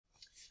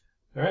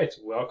All right,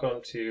 welcome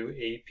to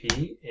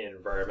AP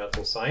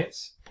Environmental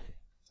Science.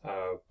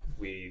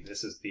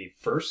 This is the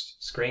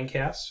first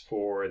screencast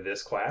for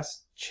this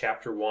class,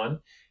 Chapter 1,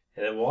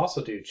 and then we'll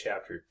also do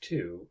Chapter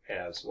 2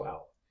 as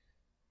well.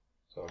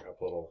 So I have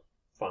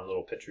fun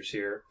little pictures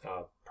here.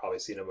 Probably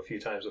seen them a few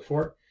times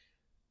before.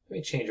 Let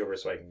me change over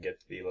so I can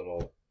get the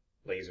little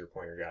laser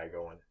pointer guy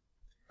going.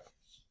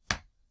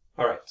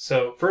 All right,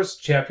 so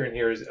first chapter in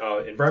here is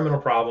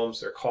environmental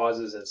problems, their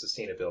causes, and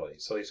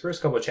sustainability. So these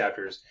first couple of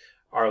chapters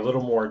are a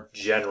little more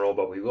general,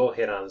 but we will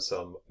hit on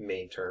some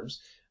main terms.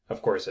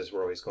 Of course, as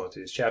we're always going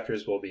through these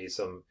chapters, will be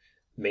some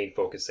main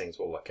focus things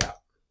we'll look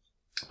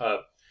at.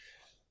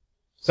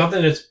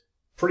 Something that's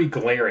pretty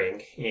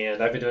glaring,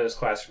 and I've been doing this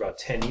class for about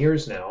 10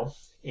 years now,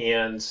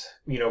 and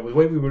the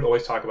way we would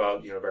always talk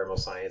about environmental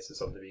science is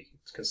something to be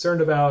concerned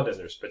about, and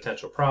there's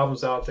potential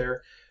problems out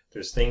there.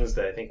 There's things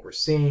that I think we're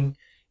seeing,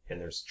 and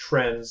there's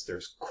trends,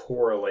 there's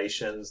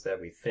correlations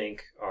that we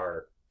think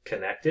are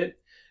connected.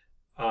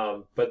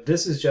 But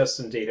this is just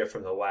some data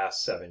from the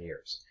last 7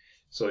 years.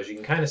 So as you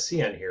can kind of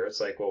see on here,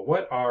 it's like, well,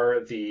 what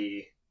are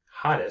the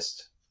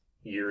hottest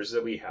years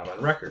that we have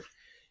on record?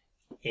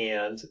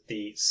 And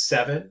the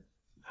 7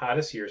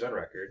 hottest years on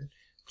record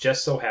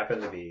just so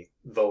happen to be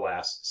the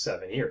last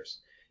 7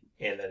 years.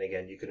 And then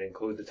again, you can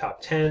include the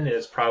top 10.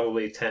 It's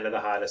probably 10 of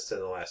the hottest in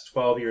the last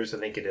 12 years, I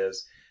think it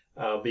is.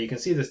 But you can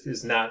see this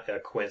is not a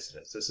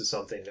coincidence. This is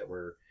something that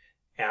we're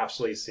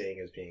absolutely seeing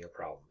as being a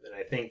problem. And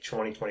I think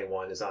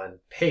 2021 is on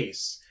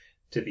pace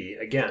to be,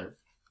 again,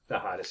 the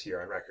hottest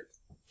year on record.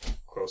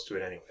 Close to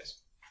it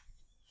anyways.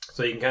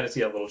 So you can kind of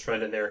see a little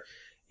trend in there.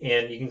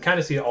 And you can kind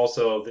of see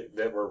also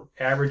that we're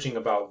averaging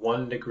about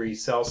 1 degree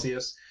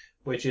Celsius,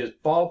 which is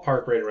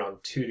ballpark right around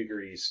 2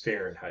 degrees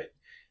Fahrenheit.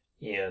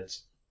 And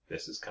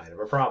this is kind of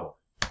a problem.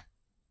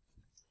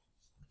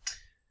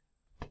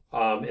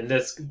 And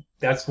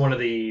that's one of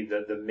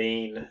the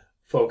main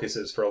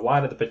focuses for a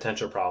lot of the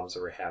potential problems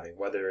that we're having,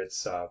 whether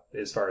it's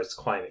as far as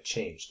climate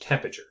change,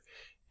 temperature,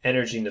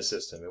 energy in the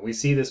system. And we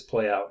see this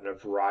play out in a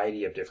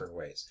variety of different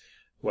ways,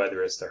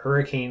 whether it's the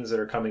hurricanes that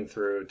are coming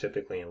through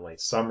typically in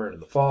late summer and in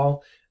the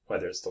fall,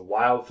 whether it's the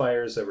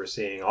wildfires that we're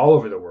seeing all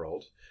over the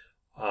world,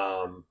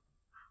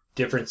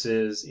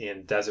 differences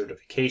in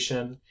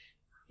desertification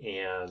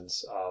and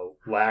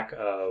lack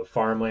of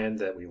farmland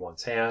that we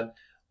once had,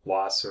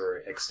 loss or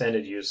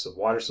extended use of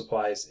water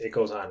supplies. It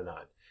goes on and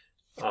on.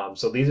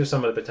 So these are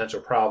some of the potential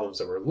problems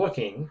that we're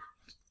looking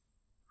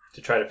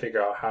to try to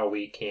figure out how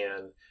we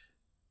can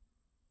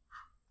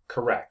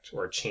correct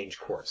or change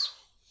course.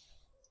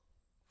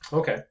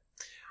 Okay.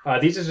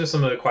 These are just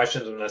some of the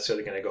questions. I'm not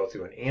necessarily going to go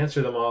through and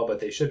answer them all, but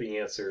they should be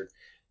answered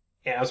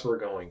as we're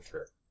going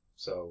through.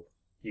 So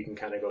you can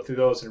kind of go through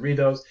those and read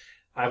those.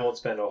 I won't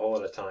spend a whole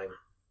lot of time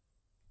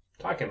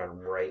talking about them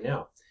right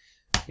now.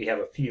 We have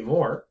a few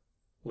more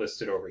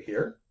listed over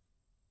here.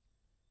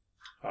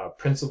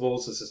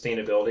 Principles of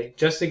sustainability,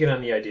 just to get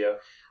on the idea,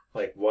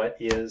 like what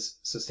is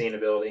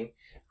sustainability?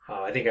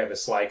 I think I have a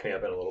slide coming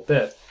up in a little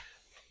bit,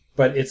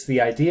 but it's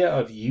the idea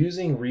of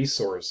using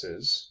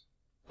resources,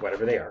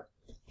 whatever they are,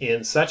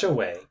 in such a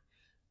way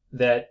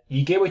that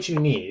you get what you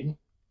need,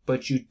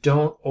 but you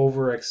don't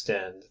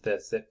overextend,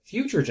 that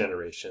future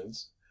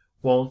generations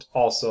won't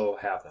also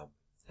have them.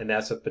 And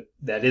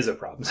that is a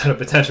problem. It's not a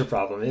potential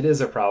problem. It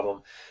is a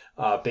problem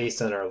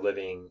based on our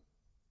living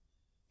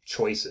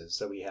choices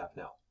that we have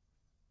now.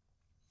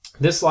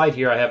 This slide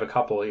here, I have a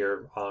couple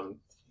here on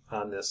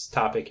this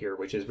topic here,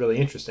 which is really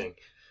interesting.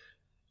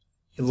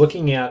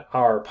 Looking at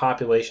our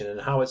population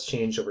and how it's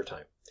changed over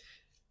time.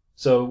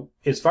 So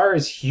as far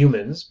as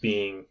humans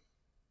being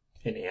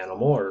an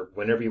animal, or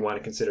whenever you want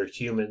to consider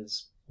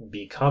humans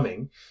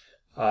becoming,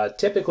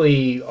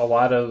 typically a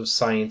lot of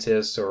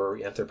scientists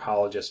or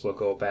anthropologists will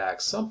go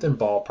back something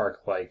ballpark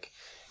like,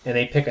 and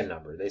they pick a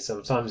number.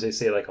 Sometimes they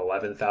say like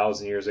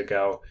 11,000 years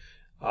ago.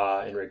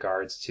 In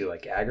regards to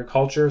like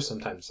agriculture,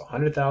 sometimes it's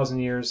 100,000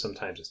 years,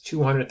 sometimes it's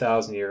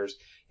 200,000 years.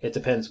 It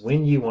depends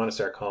when you want to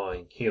start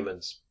calling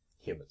humans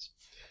humans.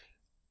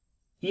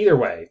 Either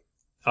way,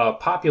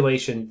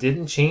 population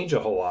didn't change a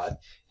whole lot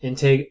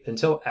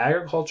until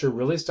agriculture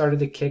really started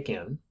to kick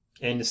in,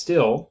 and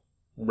still,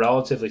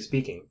 relatively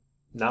speaking,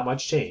 not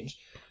much change.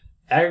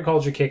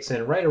 Agriculture kicks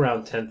in right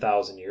around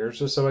 10,000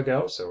 years or so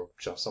ago, so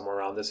just somewhere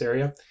around this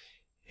area,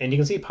 and you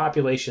can see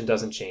population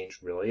doesn't change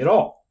really at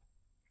all.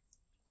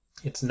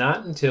 It's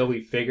not until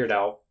we figured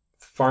out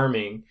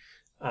farming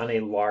on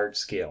a large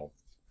scale,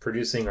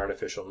 producing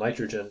artificial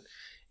nitrogen,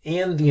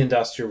 and the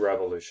Industrial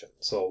Revolution.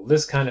 So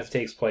this kind of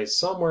takes place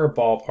somewhere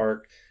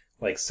ballpark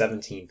like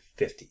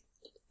 1750,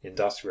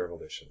 Industrial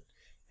Revolution.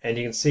 And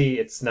you can see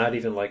it's not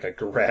even like a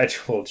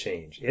gradual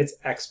change. It's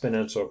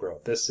exponential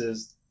growth. This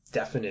is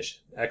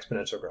definition,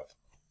 exponential growth.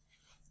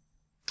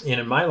 And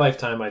in my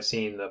lifetime, I've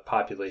seen the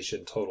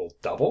population total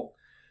double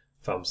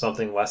from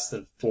something less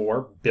than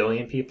 4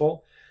 billion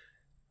people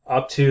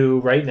up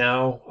to right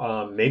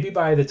now, maybe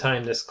by the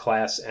time this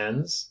class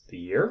ends, the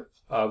year,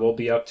 we'll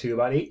be up to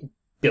about 8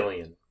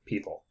 billion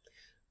people.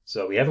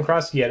 So we haven't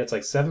crossed it yet. It's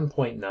like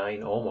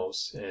 7.9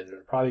 almost, and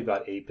probably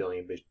about 8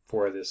 billion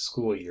before this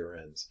school year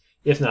ends,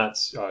 if not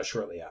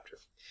shortly after.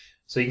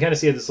 So you can kind of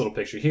see this little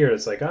picture here.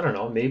 It's like, I don't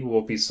know, maybe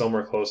we'll be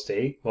somewhere close to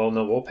 8. Well,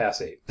 no, we'll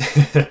pass 8.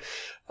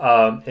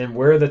 And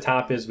where the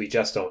top is, we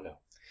just don't know.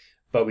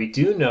 But we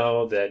do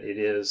know that it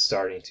is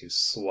starting to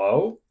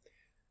slow.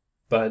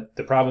 But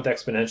the problem with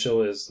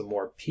exponential is the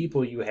more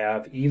people you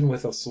have, even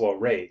with a slow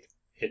rate,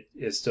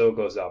 it still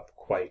goes up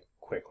quite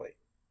quickly.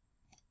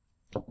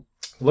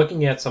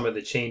 Looking at some of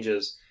the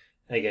changes,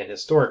 again,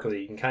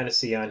 historically, you can kind of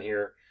see on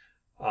here,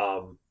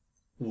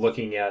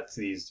 looking at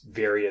these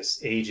various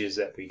ages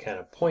that we kind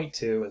of point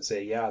to and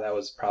say, yeah, that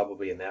was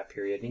probably in that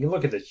period. And you can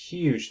look at the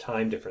huge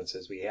time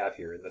differences we have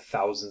here in the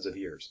thousands of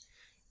years.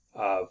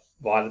 A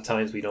lot of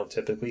times we don't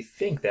typically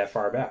think that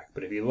far back.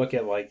 But if you look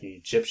at like the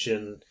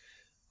Egyptian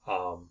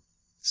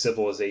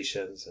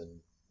civilizations and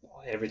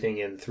everything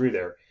in through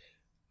there,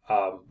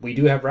 we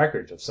do have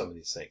records of some of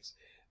these things.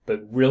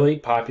 But really,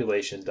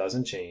 population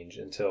doesn't change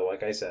until,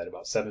 like I said,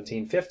 about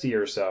 1750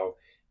 or so.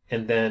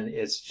 And then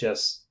it's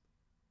just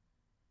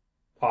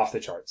off the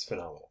charts,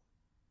 phenomenal.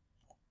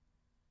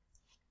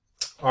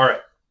 All right.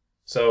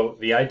 So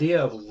the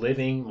idea of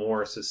living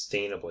more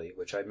sustainably,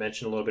 which I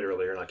mentioned a little bit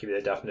earlier, and I'll give you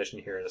the definition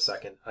here in a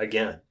second.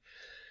 Again,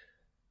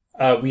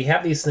 we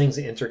have these things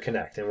that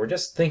interconnect, and we're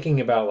just thinking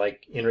about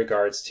like in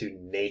regards to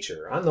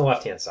nature on the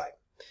left-hand side.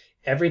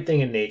 Everything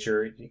in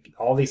nature,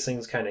 all these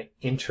things kind of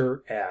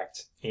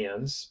interact,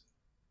 and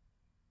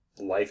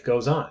life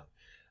goes on.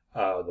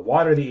 The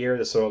water, the air,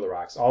 the soil, the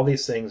rocks, all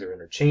these things are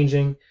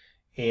interchanging,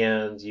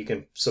 and you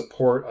can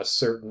support a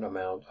certain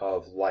amount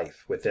of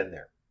life within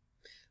there.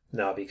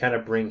 Now, if you kind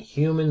of bring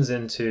humans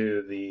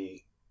into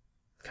the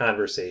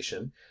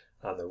conversation,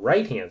 on the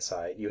right-hand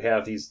side, you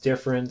have these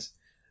different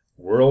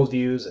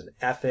worldviews and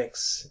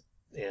ethics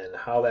and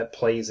how that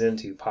plays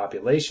into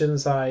population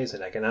size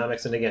and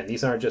economics. And again,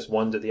 these aren't just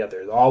one to the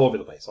other. They're all over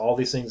the place. All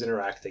these things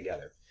interact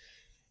together.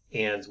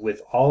 And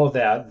with all of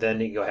that, then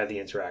you have the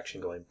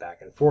interaction going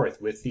back and forth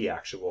with the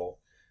actual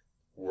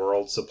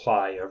world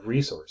supply of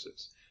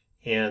resources.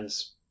 And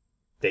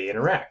they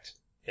interact.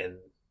 And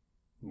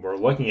we're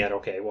looking at,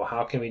 okay, well,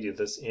 how can we do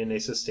this in a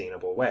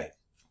sustainable way?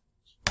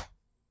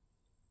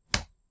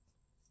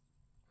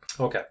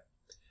 Okay.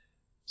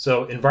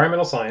 So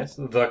environmental science,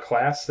 the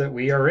class that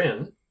we are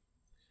in,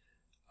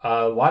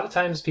 a lot of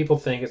times people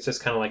think it's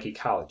just kind of like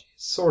ecology.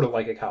 It's sort of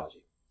like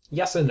ecology.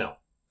 Yes and no.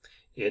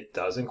 It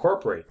does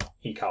incorporate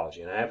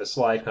ecology. And I have a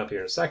slide come up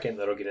here in a second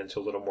that'll get into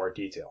a little more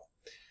detail.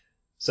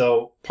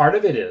 So part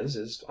of it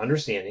is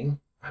understanding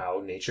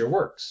how nature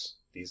works,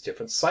 these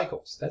different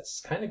cycles. That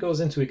kind of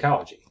goes into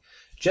ecology.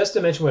 Just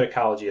to mention what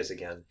ecology is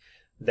again,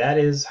 that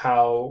is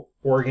how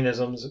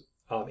organisms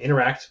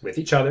interact with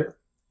each other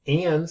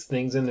and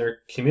things in their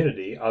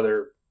community,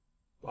 other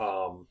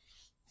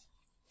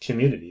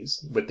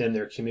communities within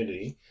their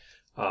community,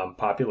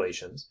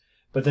 populations,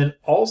 but then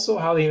also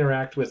how they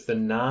interact with the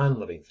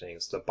non-living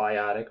things, the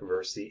biotic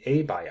versus the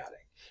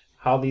abiotic,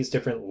 how these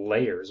different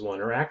layers will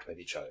interact with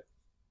each other.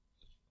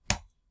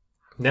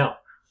 Now,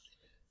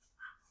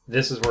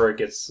 this is where it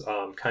gets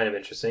kind of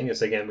interesting,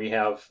 is again, we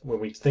have, when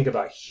we think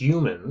about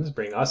humans,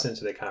 bring us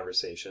into the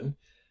conversation,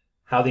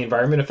 how the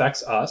environment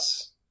affects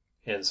us.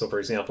 And so, for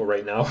example,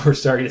 right now, we're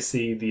starting to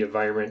see the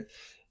environment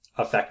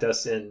affect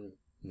us in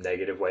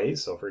negative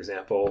ways. So, for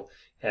example,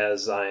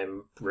 as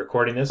I'm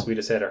recording this, we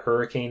just had a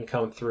hurricane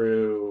come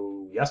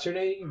through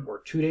yesterday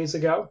or 2 days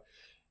ago,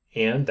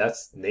 and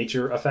that's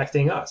nature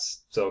affecting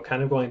us. So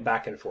kind of going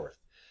back and forth.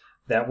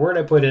 That word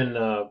I put in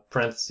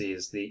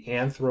parentheses, the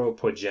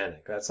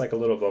anthropogenic, that's like a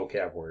little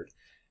vocab word.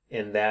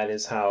 And that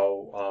is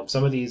how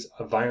some of these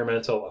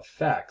environmental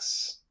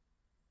effects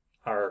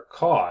are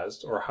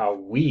caused, or how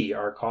we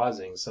are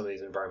causing some of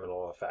these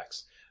environmental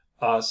effects,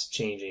 us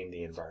changing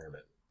the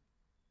environment.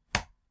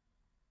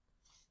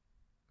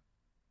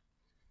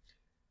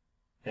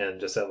 And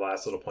just that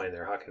last little point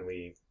there, how can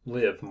we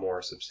live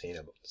more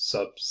sustainably?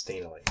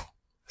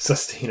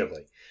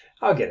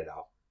 I'll get it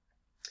out.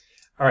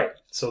 All right,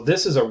 so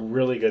this is a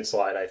really good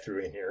slide I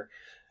threw in here.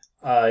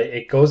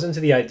 It goes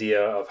into the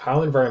idea of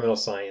how environmental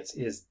science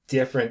is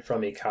different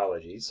from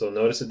ecology. So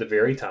notice at the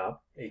very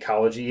top,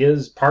 ecology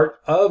is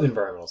part of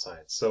environmental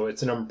science, so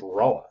it's an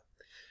umbrella.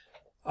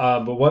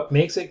 But what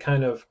makes it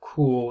kind of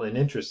cool and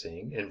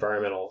interesting,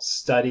 environmental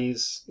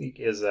studies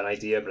is an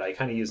idea, but I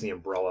kind of use the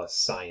umbrella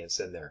science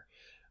in there.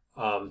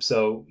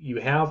 So you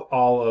have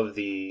all of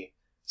the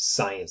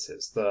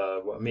sciences,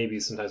 maybe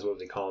sometimes what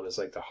they call them is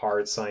like the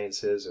hard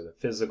sciences or the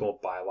physical,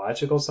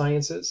 biological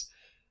sciences.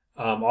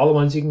 All the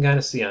ones you can kind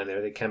of see on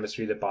there, the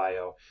chemistry, the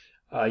bio.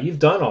 You've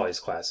done all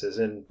these classes,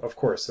 and of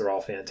course they're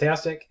all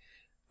fantastic.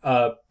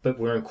 But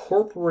we're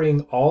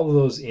incorporating all of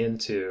those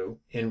into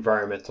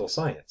environmental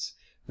science.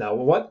 Now,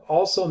 what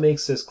also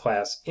makes this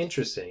class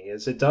interesting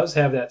is it does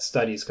have that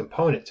studies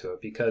component to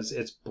it, because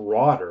it's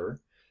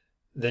broader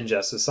than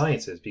just the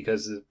sciences,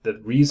 because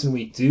the reason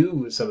we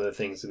do some of the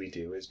things that we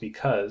do is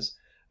because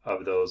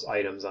of those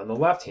items on the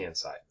left-hand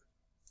side,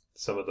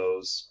 some of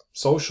those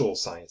social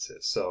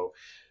sciences. So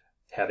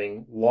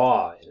having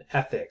law and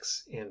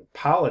ethics and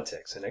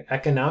politics and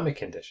economic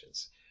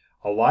conditions.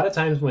 A lot of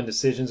times when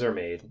decisions are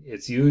made,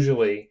 it's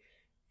usually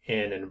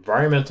an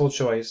environmental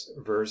choice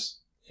versus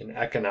an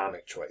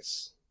economic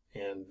choice.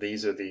 And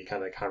these are the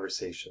kind of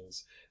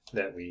conversations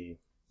that we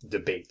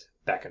debate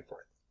back and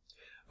forth.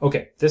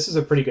 Okay, this is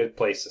a pretty good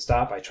place to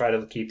stop. I try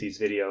to keep these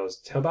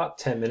videos to about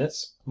 10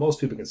 minutes. Most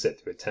people can sit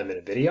through a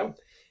 10-minute video.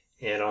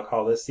 And I'll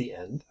call this the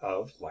end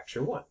of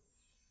Lecture 1.